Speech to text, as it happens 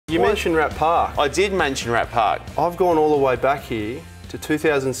You mentioned Rat Park. I did mention Rat Park. I've gone all the way back here to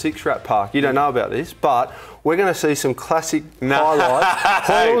 2006 Rat Park. You don't know about this, but we're going to see some classic highlights.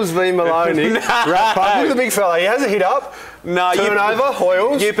 Hoiles v Maloney, Rat Park. Look at the big fella. He has a hit up. No, turnover,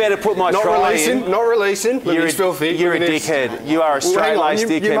 Hoiles. You better put my try in. Not releasing. You're filthy. You're a dickhead. You are a straight-laced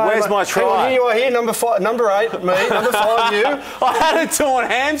dickhead. Where's my try? Hang on, here you are here, number 8, me, number 5, you. I had a torn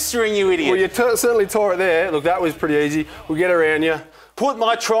hamstring, you idiot. Well, you certainly tore it there. Look, that was pretty easy. We'll get around you. Put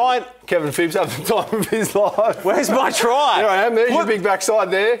my try. Kevin Phibbs having the time of his life. Where's my try? There I am. There's your big backside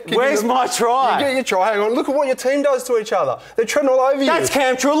there. Where's my try? You get your try. Hang on. Look at what your team does to each other. They're treading all over you. That's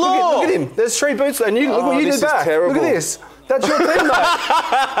Camtra Law. Look at him. There's 3 boots there. And you, look what you did back. Terrible. Look at this. That's your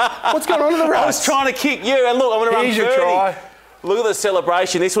teammate. What's going on in the race? I was trying to kick you, and look, I'm going to run 30. Here's your try. Look at the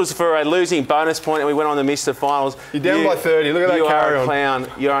celebration. This was for a losing bonus point, and we went on to miss the finals. You're down by 30. Look at that carry on. You are a clown.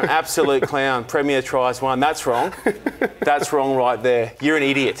 You're an absolute clown. Premier tries won. That's wrong. That's wrong right there. You're an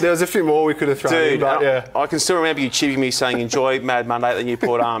idiot. There was a few more we could have thrown in, but yeah. I can still remember you chipping me saying, enjoy Mad Monday at the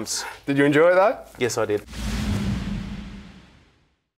Newport Arms. Did you enjoy it, though? Yes, I did.